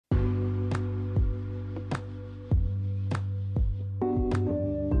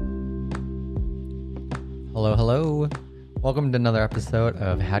Hello, hello. Welcome to another episode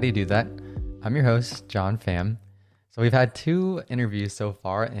of How Do You Do That? I'm your host, John Pham. So we've had 2 interviews so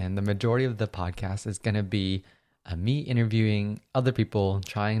far, and the majority of the podcast is going to be me interviewing other people,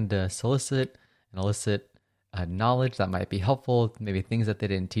 trying to solicit and elicit knowledge that might be helpful, maybe things that they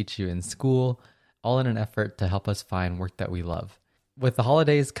didn't teach you in school, all in an effort to help us find work that we love. With the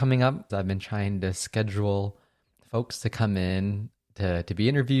holidays coming up, I've been trying to schedule folks to come in to be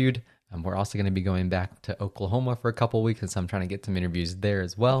interviewed. We're also going to be going back to Oklahoma for a couple weeks, and so I'm trying to get some interviews there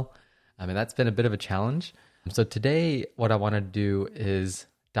as well. And that's been a bit of a challenge. So today, what I want to do is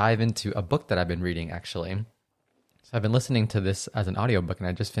dive into a book that I've been reading, actually. So I've been listening to this as an audiobook, and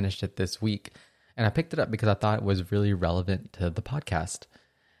I just finished it this week. And I picked it up because I thought it was really relevant to the podcast.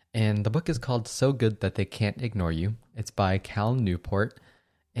 And the book is called So Good That They Can't Ignore You. It's by Cal Newport.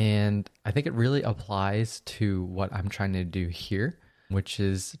 And I think it really applies to what I'm trying to do here, which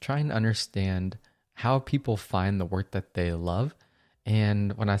is trying to understand how people find the work that they love.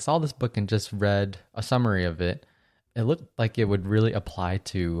 And when I saw this book and just read a summary of it, it looked like it would really apply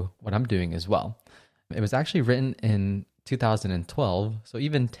to what I'm doing as well. It was actually written in 2012, so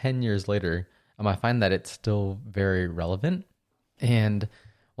even 10 years later, I find that it's still very relevant. And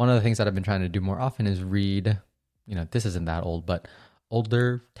one of the things that I've been trying to do more often is read, this isn't that old, but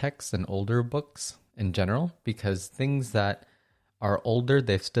older texts and older books in general, because things that are older,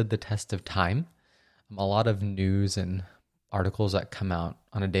 they've stood the test of time. A lot of news and articles that come out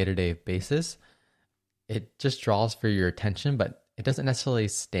on a day-to-day basis, it just draws for your attention, but it doesn't necessarily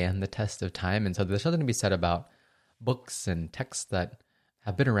stand the test of time. And so there's something to be said about books and texts that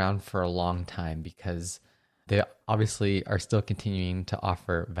have been around for a long time because they obviously are still continuing to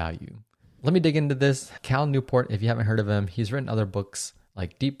offer value. Let me dig into this. Cal Newport, if you haven't heard of him, he's written other books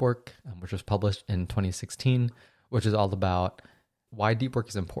like Deep Work, which was published in 2016, which is all about why deep work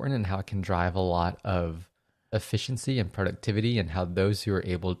is important and how it can drive a lot of efficiency and productivity, and how those who are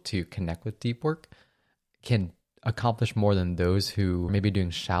able to connect with deep work can accomplish more than those who may be doing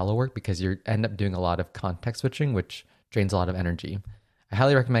shallow work, because you end up doing a lot of context switching, which drains a lot of energy. I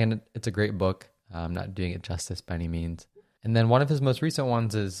highly recommend it. It's a great book. I'm not doing it justice by any means. And then one of his most recent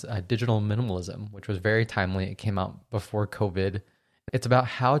ones is Digital Minimalism, which was very timely. It came out before COVID. It's about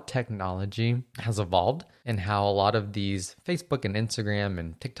how technology has evolved and how a lot of these Facebook and Instagram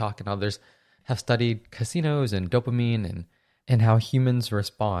and TikTok and others have studied casinos and dopamine and how humans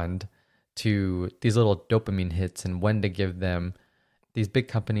respond to these little dopamine hits and when to give them. These big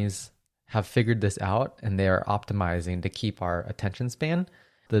companies have figured this out, and they are optimizing to keep our attention span.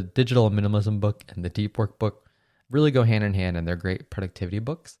 The Digital Minimalism book and the Deep Work book really go hand in hand, and they're great productivity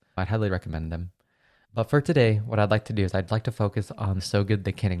books. I'd highly recommend them. But for today, what I'd like to do is I'd like to focus on So Good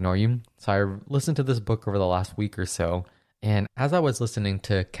They Can't Ignore You. So I listened to this book over the last week or so, and as I was listening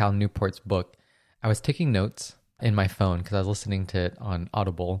to Cal Newport's book, I was taking notes in my phone because I was listening to it on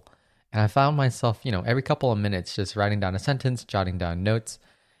Audible, and I found myself, every couple of minutes just writing down a sentence, jotting down notes.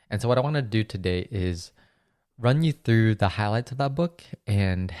 And so what I want to do today is run you through the highlights of that book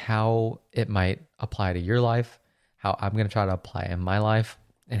and how it might apply to your life, how I'm going to try to apply it in my life,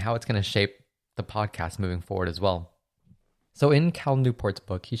 and how it's going to shape the podcast moving forward as well. So in Cal Newport's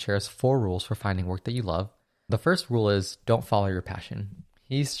book, he shares 4 rules for finding work that you love. The first rule is don't follow your passion.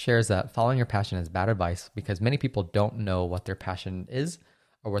 He shares that following your passion is bad advice because many people don't know what their passion is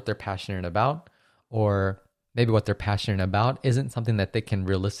or what they're passionate about, or maybe what they're passionate about isn't something that they can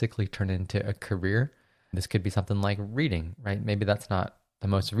realistically turn into a career. This could be something like reading, right? Maybe that's not the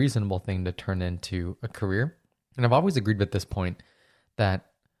most reasonable thing to turn into a career. And I've always agreed with this point that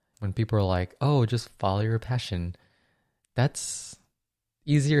when people are like, oh, just follow your passion, that's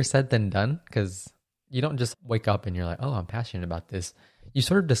easier said than done, because you don't just wake up and you're like, oh, I'm passionate about this. You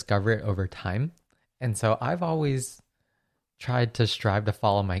sort of discover it over time. And so I've always tried to strive to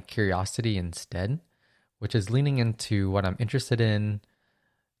follow my curiosity instead, which is leaning into what I'm interested in,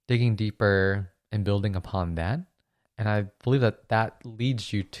 digging deeper, and building upon that. And I believe that that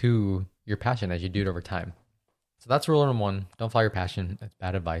leads you to your passion as you do it over time. So that's rule number 1. Don't follow your passion. That's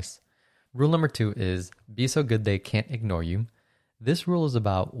bad advice. Rule number 2 is be so good they can't ignore you. This rule is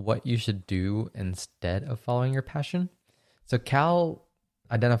about what you should do instead of following your passion. So Cal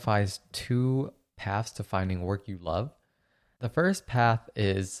identifies 2 paths to finding work you love. The first path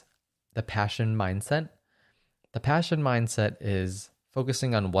is the passion mindset. The passion mindset is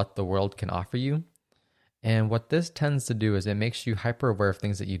focusing on what the world can offer you. And what this tends to do is it makes you hyper aware of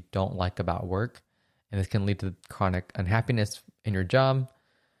things that you don't like about work. And this can lead to chronic unhappiness in your job,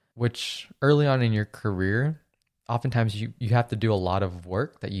 which early on in your career, oftentimes you have to do a lot of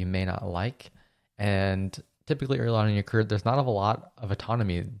work that you may not like. And typically early on in your career, there's not a lot of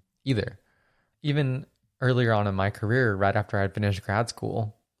autonomy either. Even earlier on in my career, right after I had finished grad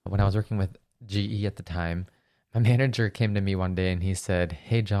school, when I was working with GE at the time, my manager came to me one day and he said,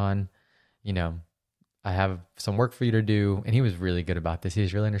 "Hey, John, you know, I have some work for you to do." And he was really good about this. He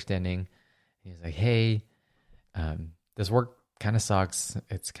was really understanding. He was like, "Hey, this work kind of sucks.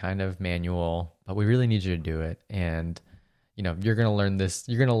 It's kind of manual, but we really need you to do it. And, you're going to learn this.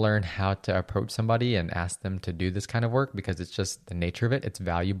 You're going to learn how to approach somebody and ask them to do this kind of work because it's just the nature of it. It's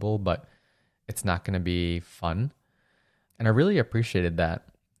valuable, but it's not going to be fun." And I really appreciated that.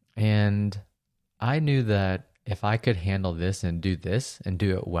 And I knew that if I could handle this and do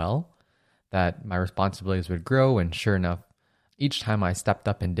it well, that my responsibilities would grow. And sure enough, each time I stepped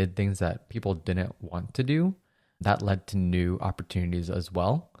up and did things that people didn't want to do, that led to new opportunities as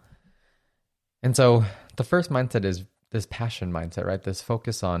well. And so the first mindset is this passion mindset, right? This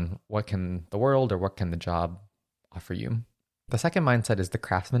focus on what can the world or what can the job offer you. The second mindset is the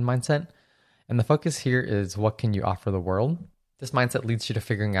craftsman mindset. And the focus here is what can you offer the world? This mindset leads you to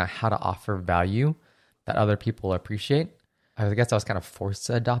figuring out how to offer value that other people appreciate. I guess I was kind of forced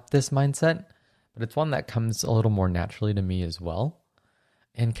to adopt this mindset, but it's one that comes a little more naturally to me as well.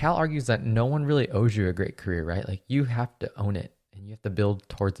 And Cal argues that no one really owes you a great career, right? Like you have to own it and you have to build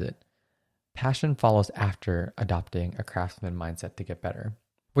towards it. Passion follows after adopting a craftsman mindset to get better,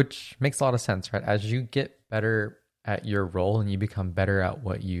 which makes a lot of sense, right? As you get better at your role and you become better at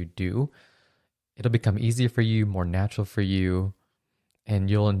what you do, it'll become easier for you, more natural for you, and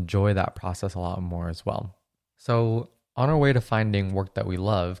you'll enjoy that process a lot more as well. So on our way to finding work that we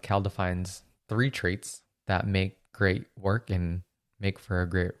love, Cal defines 3 traits that make great work and make for a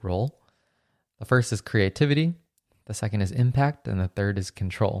great role. The first is creativity, the second is impact, and the third is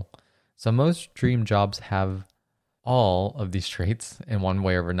control. So most dream jobs have all of these traits in one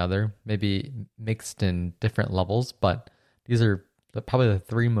way or another, maybe mixed in different levels, but these are probably the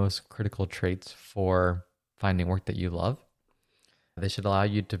 3 most critical traits for finding work that you love. They should allow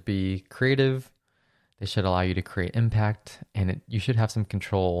you to be creative, they should allow you to create impact, and you should have some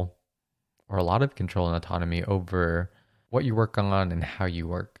control or a lot of control and autonomy over what you work on and how you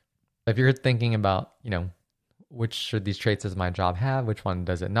work. If you're thinking about, which of these traits does my job have, which one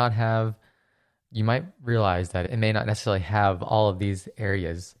does it not have, you might realize that it may not necessarily have all of these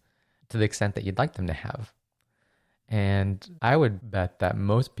areas to the extent that you'd like them to have. And I would bet that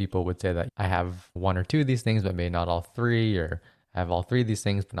most people would say that I have 1 or 2 of these things, but maybe not all 3, or I have all 3 of these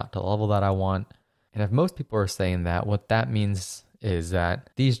things, but not to the level that I want. And if most people are saying that, what that means is that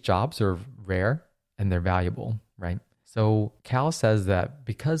these jobs are rare and they're valuable, right? So Cal says that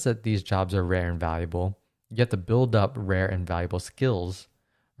because that these jobs are rare and valuable, you have to build up rare and valuable skills,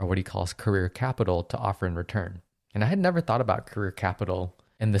 or what he calls career capital, to offer in return. And I had never thought about career capital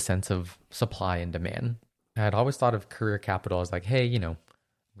in the sense of supply and demand. I had always thought of career capital as like, hey, I'm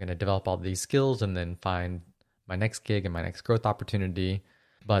going to develop all these skills and then find my next gig and my next growth opportunity.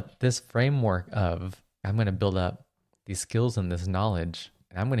 But this framework of I'm going to build up these skills and this knowledge,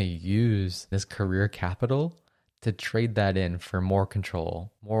 and I'm going to use this career capital to trade that in for more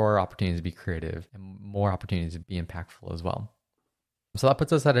control, more opportunities to be creative, and more opportunities to be impactful as well. So that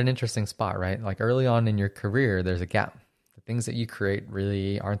puts us at an interesting spot, right? Like early on in your career, there's a gap. The things that you create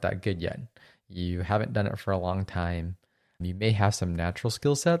really aren't that good yet. You haven't done it for a long time. You may have some natural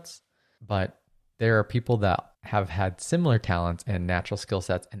skill sets, but there are people that have had similar talents and natural skill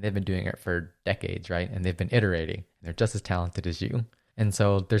sets, and they've been doing it for decades, right? And they've been iterating. They're just as talented as you. And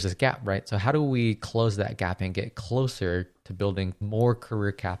so there's this gap, right? So how do we close that gap and get closer to building more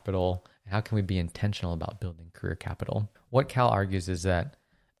career capital? How can we be intentional about building career capital? What Cal argues is that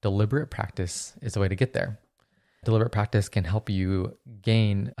deliberate practice is the way to get there. Deliberate practice can help you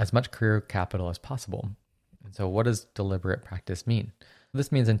gain as much career capital as possible. And so what does deliberate practice mean?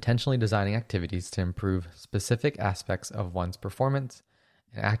 This means intentionally designing activities to improve specific aspects of one's performance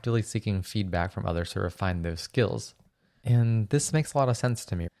and actively seeking feedback from others to refine those skills. And this makes a lot of sense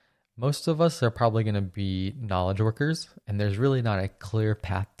to me. Most of us are probably going to be knowledge workers, and there's really not a clear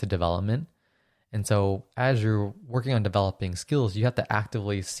path to development. And so as you're working on developing skills, you have to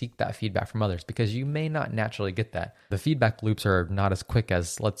actively seek that feedback from others because you may not naturally get that. The feedback loops are not as quick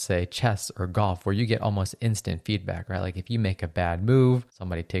as, let's say, chess or golf, where you get almost instant feedback, right? Like if you make a bad move,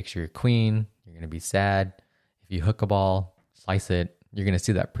 somebody takes your queen, you're going to be sad. If you hook a ball, slice it, you're going to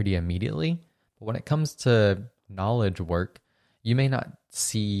see that pretty immediately. But when it comes to knowledge work, you may not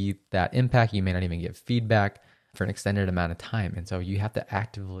see that impact. You may not even get feedback for an extended amount of time. And so you have to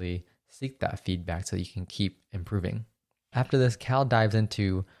actively seek that feedback so you can keep improving. After this, Cal dives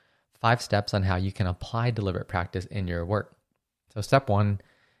into 5 steps on how you can apply deliberate practice in your work. So step 1,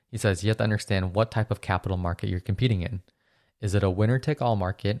 he says you have to understand what type of capital market you're competing in. Is it a winner-take-all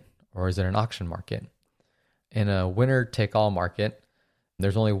market or is it an auction market? in a winner-take-all market,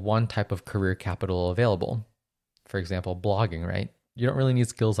 there's only one type of career capital available. For example, blogging, right? You don't really need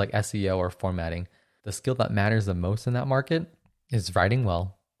skills like SEO or formatting. The skill that matters the most in that market is writing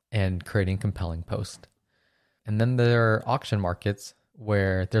well and creating compelling posts. And then there are auction markets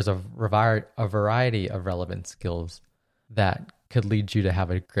where there's a variety of relevant skills that could lead you to have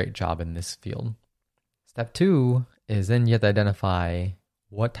a great job in this field. Step 2 is then you have to identify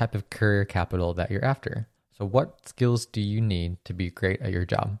what type of career capital that you're after. So what skills do you need to be great at your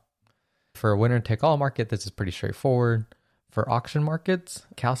job? For a winner-take-all market, this is pretty straightforward. For auction markets,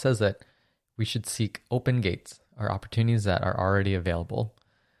 Cal says that we should seek open gates, or opportunities that are already available.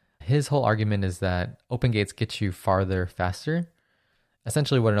 His whole argument is that open gates get you farther faster.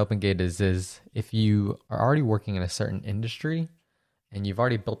 Essentially what an open gate is if you are already working in a certain industry and you've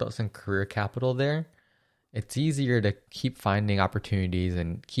already built up some career capital there, it's easier to keep finding opportunities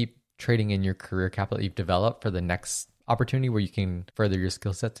and keep trading in your career capital that you've developed for the next opportunity where you can further your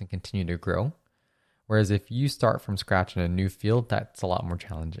skill sets and continue to grow. Whereas if you start from scratch in a new field, that's a lot more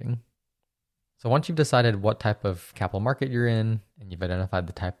challenging. So once you've decided what type of capital market you're in and you've identified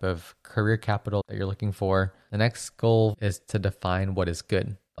the type of career capital that you're looking for, the next goal is to define what is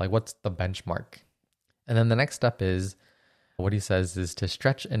good. Like what's the benchmark? And then the next step is, what he says is to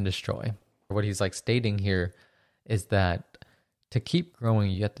stretch and destroy. What he's like stating here is that to keep growing,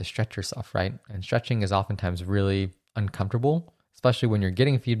 you have to stretch yourself, right? And stretching is oftentimes really uncomfortable, especially when you're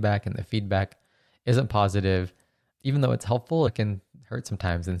getting feedback and the feedback isn't positive. Even though it's helpful, it can hurt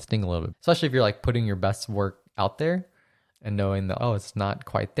sometimes and sting a little bit, especially if you're like putting your best work out there and knowing that, oh, it's not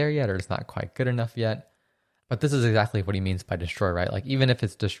quite there yet, or it's not quite good enough yet. But this is exactly what he means by destroy, right? Like even if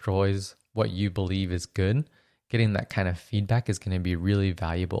it destroys what you believe is good, getting that kind of feedback is going to be really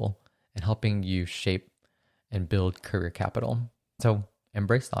valuable and helping you shape and build career capital. So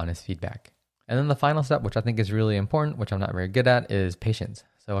embrace the honest feedback. And then the final step, which I think is really important, which I'm not very good at, is patience.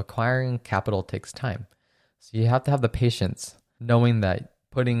 So acquiring capital takes time. So you have to have the patience, knowing that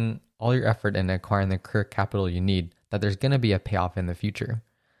putting all your effort in acquiring the career capital you need, that there's going to be a payoff in the future.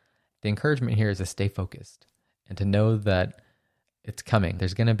 The encouragement here is to stay focused and to know that it's coming.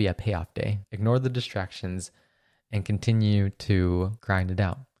 There's going to be a payoff day. Ignore the distractions and continue to grind it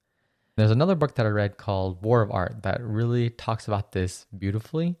out. There's another book that I read called War of Art that really talks about this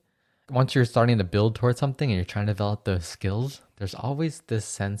beautifully. Once you're starting to build towards something and you're trying to develop those skills, there's always this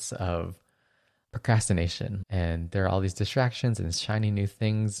sense of procrastination, and there are all these distractions and shiny new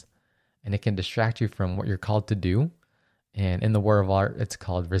things, and it can distract you from what you're called to do. And in the War of Art, it's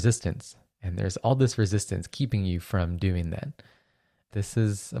called resistance. And there's all this resistance keeping you from doing that. This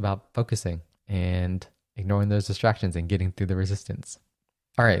is about focusing and ignoring those distractions and getting through the resistance.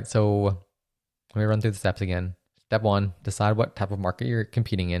 All right, so let me run through the steps again. Step 1, decide what type of market you're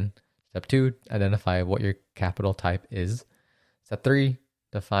competing in. Step 2, identify what your capital type is. Step 3,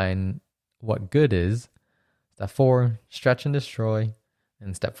 define what good is. Step 4, stretch and destroy.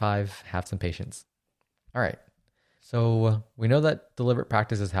 And step 5, have some patience. All right, so we know that deliberate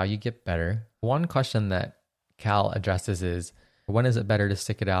practice is how you get better. One question that Cal addresses is, when is it better to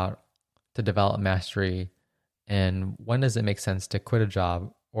stick it out to develop mastery? And when does it make sense to quit a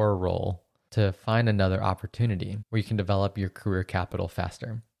job or a role to find another opportunity where you can develop your career capital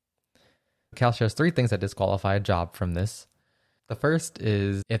faster? Cal shares 3 things that disqualify a job from this. The first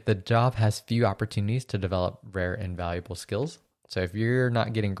is if the job has few opportunities to develop rare and valuable skills. So if you're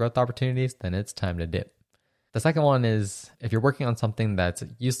not getting growth opportunities, then it's time to dip. The second one is if you're working on something that's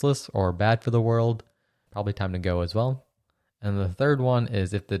useless or bad for the world, probably time to go as well. And the third one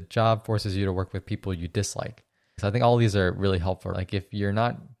is if the job forces you to work with people you dislike. So I think all these are really helpful. Like if you're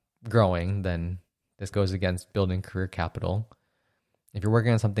not growing, then this goes against building career capital. If you're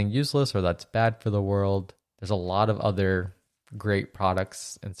working on something useless or that's bad for the world, there's a lot of other great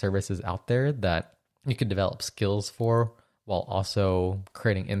products and services out there that you could develop skills for while also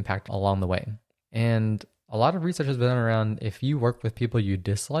creating impact along the way. And a lot of research has been done around if you work with people you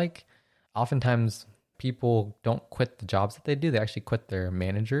dislike, oftentimes people don't quit the jobs that they do. They actually quit their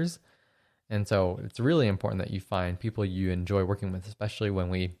managers. And so it's really important that you find people you enjoy working with, especially when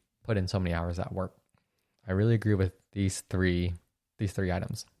we put in so many hours at work. I really agree with these three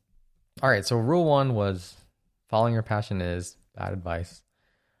items. All right, so rule 1 was following your passion is bad advice.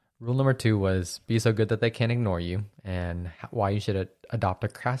 Rule number 2 was be so good that they can't ignore you, and why you should adopt a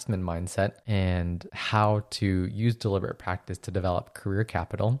craftsman mindset and how to use deliberate practice to develop career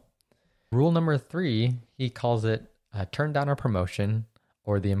capital. Rule number 3, he calls it turn down a promotion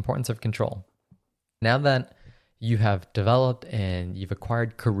or the importance of control. Now that you have developed and you've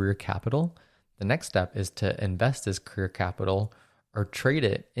acquired career capital, the next step is to invest this career capital or trade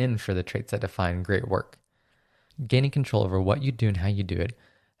it in for the traits that define great work. gaining control over what you do and how you do it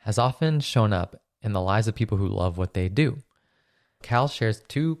has often shown up in the lives of people who love what they do. Cal shares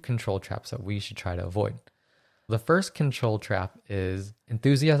 2 control traps that we should try to avoid. The first control trap is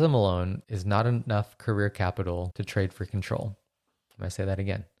enthusiasm alone is not enough career capital to trade for control. I'm going to say that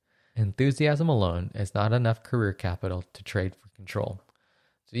again. Enthusiasm alone is not enough career capital to trade for control.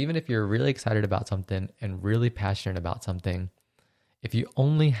 So even if you're really excited about something and really passionate about something, if you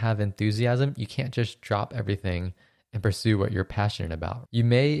only have enthusiasm, you can't just drop everything and pursue what you're passionate about. You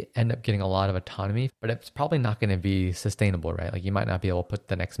may end up getting a lot of autonomy, but it's probably not going to be sustainable, right? Like you might not be able to put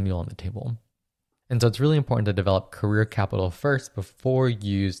the next meal on the table. And so it's really important to develop career capital first before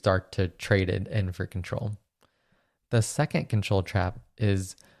you start to trade it in for control. The second control trap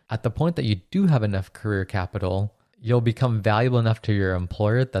is at the point that you do have enough career capital, you'll become valuable enough to your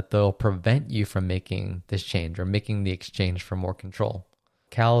employer that they'll prevent you from making this change or making the exchange for more control.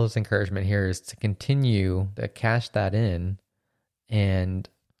 Cal's encouragement here is to continue to cash that in and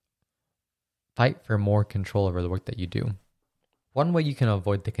fight for more control over the work that you do. One way you can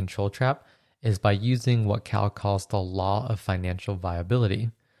avoid the control trap is by using what Cal calls the law of financial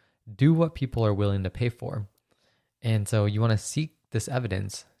viability. Do what people are willing to pay for. And so you want to seek this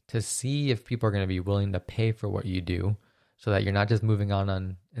evidence to see if people are going to be willing to pay for what you do so that you're not just moving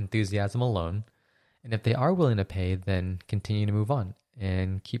on enthusiasm alone. And if they are willing to pay, then continue to move on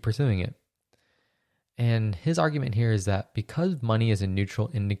and keep pursuing it. And his argument here is that because money is a neutral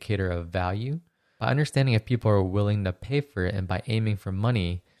indicator of value, by understanding if people are willing to pay for it and by aiming for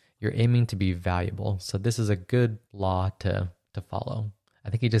money, you're aiming to be valuable. So this is a good law to follow. I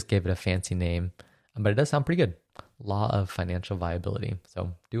think he just gave it a fancy name, but it does sound pretty good. Law of financial viability.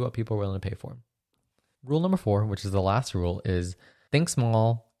 So do what people are willing to pay for. Rule number 4, which is the last rule, is think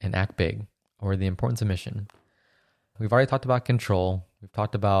small and act big, or the importance of mission. We've already talked about control. We've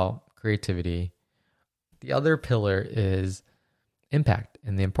talked about creativity. The other pillar is impact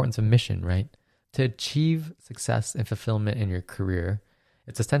and the importance of mission, right? To achieve success and fulfillment in your career,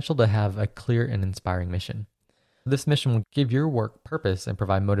 it's essential to have a clear and inspiring mission. This mission will give your work purpose and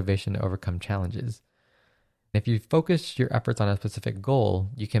provide motivation to overcome challenges. If you focus your efforts on a specific goal,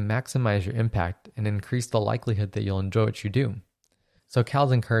 you can maximize your impact and increase the likelihood that you'll enjoy what you do. So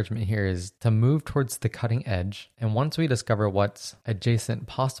Cal's encouragement here is to move towards the cutting edge. And once we discover what's adjacent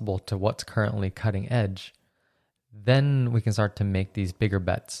possible to what's currently cutting edge, then we can start to make these bigger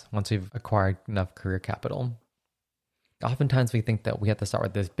bets once we've acquired enough career capital. Oftentimes we think that we have to start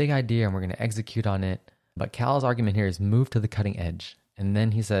with this big idea and we're going to execute on it. But Cal's argument here is move to the cutting edge. And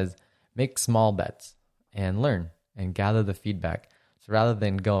then he says, make small bets and learn and gather the feedback. So rather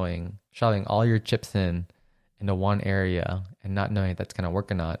than shoving all your chips into one area and not knowing if that's going to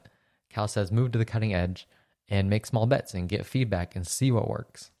work or not, Cal says move to the cutting edge and make small bets and get feedback and see what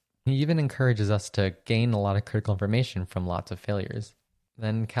works. He even encourages us to gain a lot of critical information from lots of failures.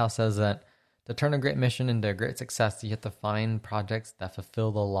 Then Cal says that to turn a great mission into a great success, you have to find projects that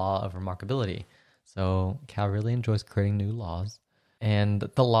fulfill the law of remarkability. So Cal really enjoys creating new laws. And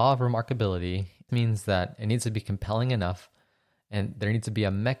the law of remarkability means that it needs to be compelling enough and there needs to be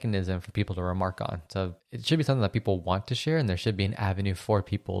a mechanism for people to remark on. So it should be something that people want to share and there should be an avenue for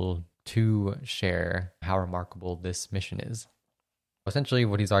people to share how remarkable this mission is. Essentially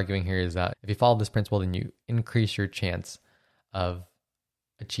what he's arguing here is that if you follow this principle, then you increase your chance of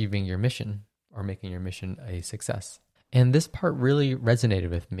achieving your mission or making your mission a success. And this part really resonated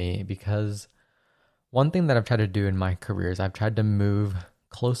with me because one thing that I've tried to do in my career is I've tried to move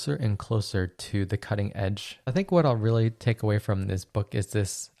closer and closer to the cutting edge. I think what I'll really take away from this book is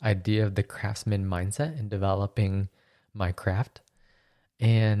this idea of the craftsman mindset and developing my craft.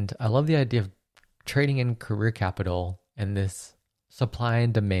 And I love the idea of trading in career capital and this supply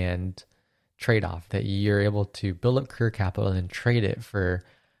and demand trade-off that you're able to build up career capital and trade it for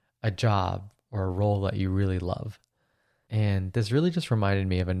a job or a role that you really love. And this really just reminded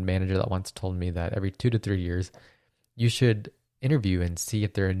me of a manager that once told me that every 2 to 3 years, you should interview and see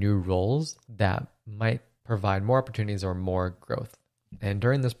if there are new roles that might provide more opportunities or more growth. And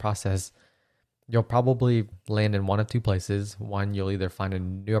during this process, you'll probably land in one of 2 places. One, you'll either find a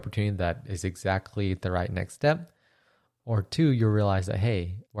new opportunity that is exactly the right next step, or 2, you'll realize that,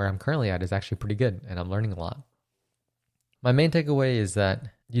 hey, where I'm currently at is actually pretty good and I'm learning a lot. My main takeaway is that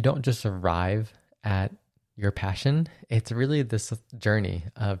you don't just arrive at your passion. It's really this journey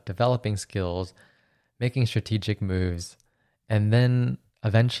of developing skills, making strategic moves, and then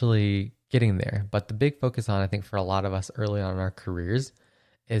eventually getting there. But the big focus on, I think, for a lot of us early on in our careers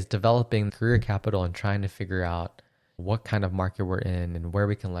is developing career capital and trying to figure out what kind of market we're in and where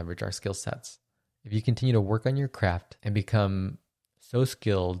we can leverage our skill sets. If you continue to work on your craft and become so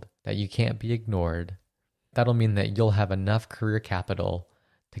skilled that you can't be ignored, that'll mean that you'll have enough career capital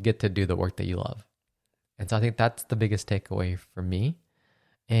to get to do the work that you love. And so I think that's the biggest takeaway for me.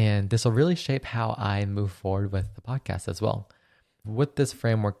 And this will really shape how I move forward with the podcast as well. With this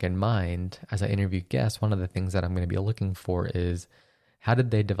framework in mind, as I interview guests, one of the things that I'm going to be looking for is how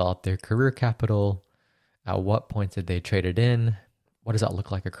did they develop their career capital? At what points did they trade it in? What does that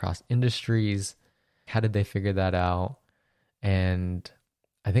look like across industries? How did they figure that out? And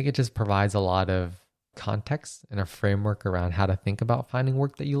I think it just provides a lot of context and a framework around how to think about finding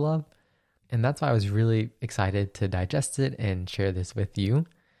work that you love. And that's why I was really excited to digest it and share this with you.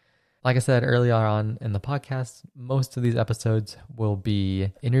 Like I said earlier on in the podcast, most of these episodes will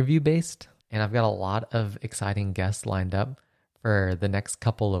be interview based, and I've got a lot of exciting guests lined up for the next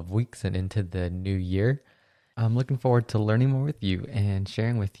couple of weeks and into the new year. I'm looking forward to learning more with you and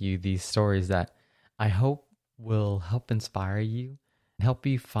sharing with you these stories that I hope will help inspire you and help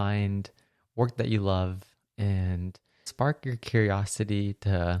you find work that you love and spark your curiosity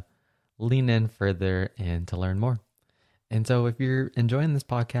to lean in further and to learn more. And so if you're enjoying this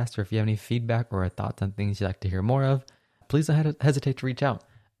podcast, or if you have any feedback or thoughts on things you'd like to hear more of, please don't hesitate to reach out.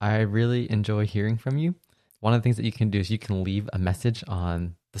 I really enjoy hearing from you. One of the things that you can do is you can leave a message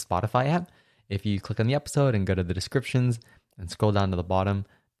on the Spotify app. If you click on the episode and go to the descriptions and scroll down to the bottom,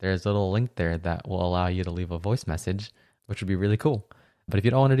 there's a little link there that will allow you to leave a voice message, which would be really cool. But if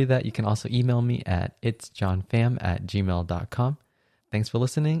you don't want to do that, you can also email me at itsjohnpham@gmail.com. Thanks for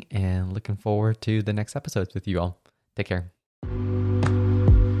listening, and looking forward to the next episodes with you all. Take care.